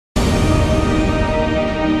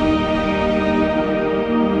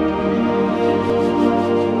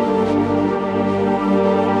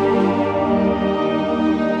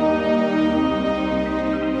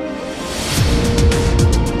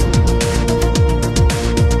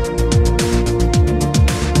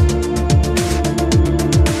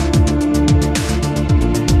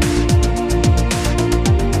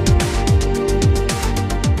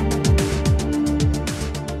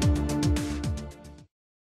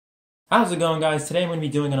How's it going, guys? Today I'm going to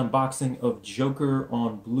be doing an unboxing of Joker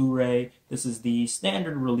on Blu-ray. This is the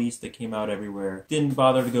standard release that came out everywhere. Didn't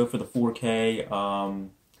bother to go for the 4K.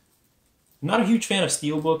 Not a huge fan of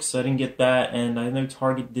steelbooks, so I didn't get that. And I know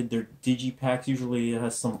Target did their digipacks. Usually it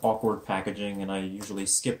has some awkward packaging, and I usually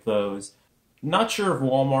skip those. Not sure if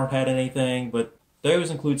Walmart had anything, but they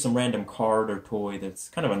always include some random card or toy that's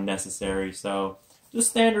kind of unnecessary. So just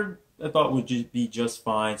standard, I thought would be just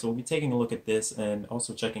fine. So we'll be taking a look at this and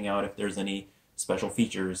also checking out if there's any special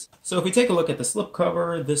features. So if we take a look at the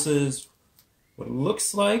slipcover, this is what it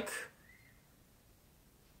looks like.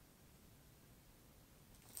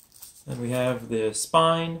 And we have the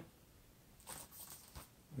spine,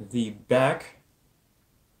 the back,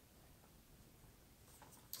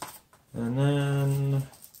 and then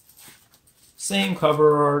same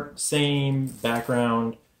cover art, same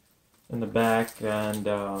background in the back, and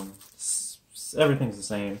everything's the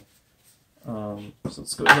same. So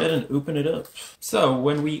let's go ahead and open it up. So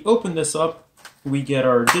when we open this up, we get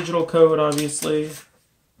our digital code, obviously,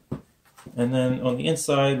 and then on the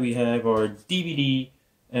inside we have our DVD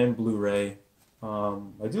and Blu-ray.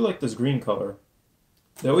 I do like this green color.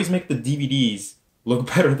 They always make the DVDs look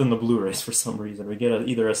better than the Blu-rays for some reason. We get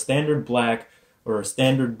either a standard black or a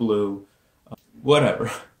standard blue,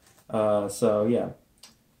 whatever. So yeah.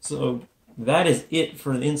 So that is it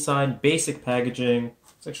for the inside, basic packaging.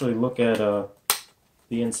 Let's actually look at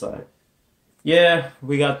the inside. Yeah,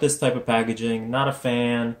 we got this type of packaging. Not a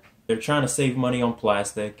fan. They're trying to save money on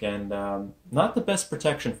plastic, and not the best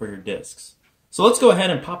protection for your discs. So let's go ahead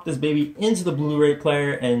and pop this baby into the Blu-ray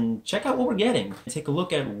player and check out what we're getting. Take a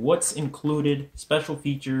look at what's included, special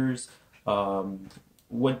features,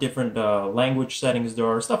 what different language settings there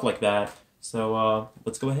are, stuff like that. So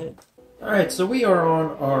let's go ahead. Alright, so we are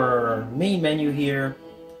on our main menu here.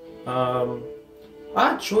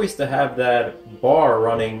 Odd choice to have that bar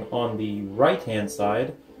running on the right-hand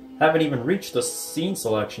side. Haven't even reached the scene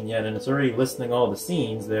selection yet, and it's already listing all the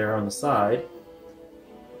scenes there on the side.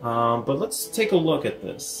 But let's take a look at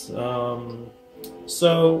this.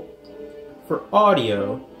 So, for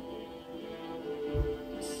audio,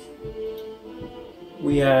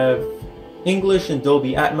 we have English and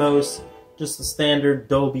Dolby Atmos, just the standard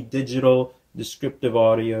Dolby Digital descriptive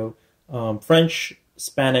audio, French,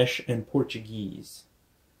 Spanish, and Portuguese.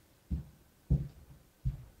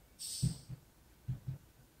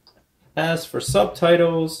 As for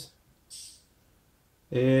subtitles,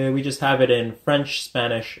 we just have it in French,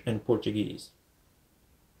 Spanish, and Portuguese.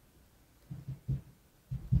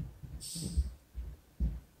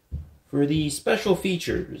 For the special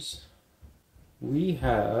features, we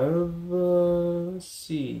have, let's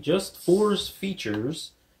see, just 4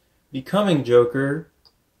 features: Becoming Joker,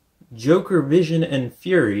 Joker Vision and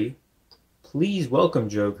Fury, Please Welcome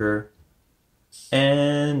Joker,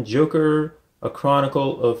 and Joker, A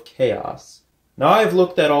Chronicle of Chaos. Now, I've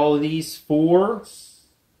looked at all of these 4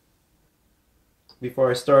 before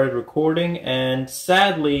I started recording, and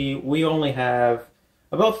sadly, we only have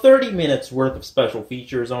about 30 minutes worth of special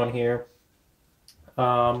features on here.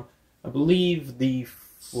 I believe the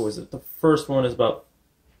first one is about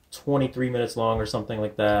 23 minutes long or something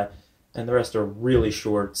like that, and the rest are really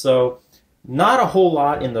short. So not a whole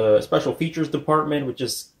lot in the special features department, which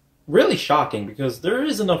is really shocking because there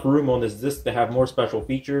is enough room on this disc to have more special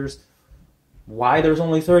features. Why there's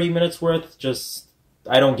only 30 minutes worth, just,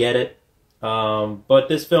 I don't get it. But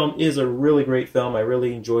this film is a really great film. I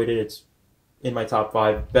really enjoyed it. It's in my top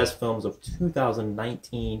 5 best films of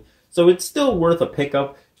 2019. So it's still worth a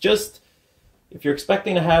pickup. Just, if you're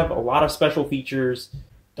expecting to have a lot of special features,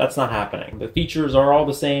 that's not happening. The features are all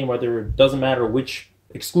the same, whether it doesn't matter which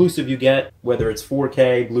exclusive you get, whether it's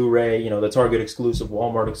 4K, Blu-ray, the Target exclusive,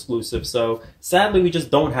 Walmart exclusive. So sadly, we just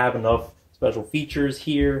don't have enough special features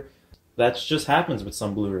here. That just happens with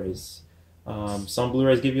some Blu-rays. Some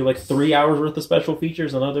Blu-rays give you like 3 hours worth of special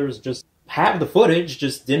features, and others just have the footage,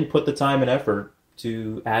 just didn't put the time and effort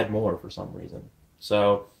to add more for some reason.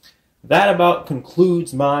 So that about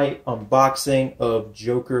concludes my unboxing of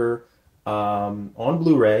Joker on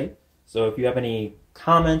Blu-ray. So if you have any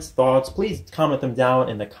comments, thoughts, please comment them down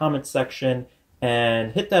in the comment section,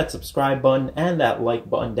 and hit that subscribe button and that like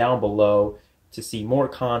button down below to see more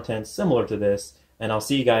content similar to this. And I'll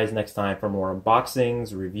see you guys next time for more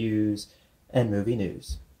unboxings, reviews, and movie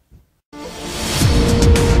news.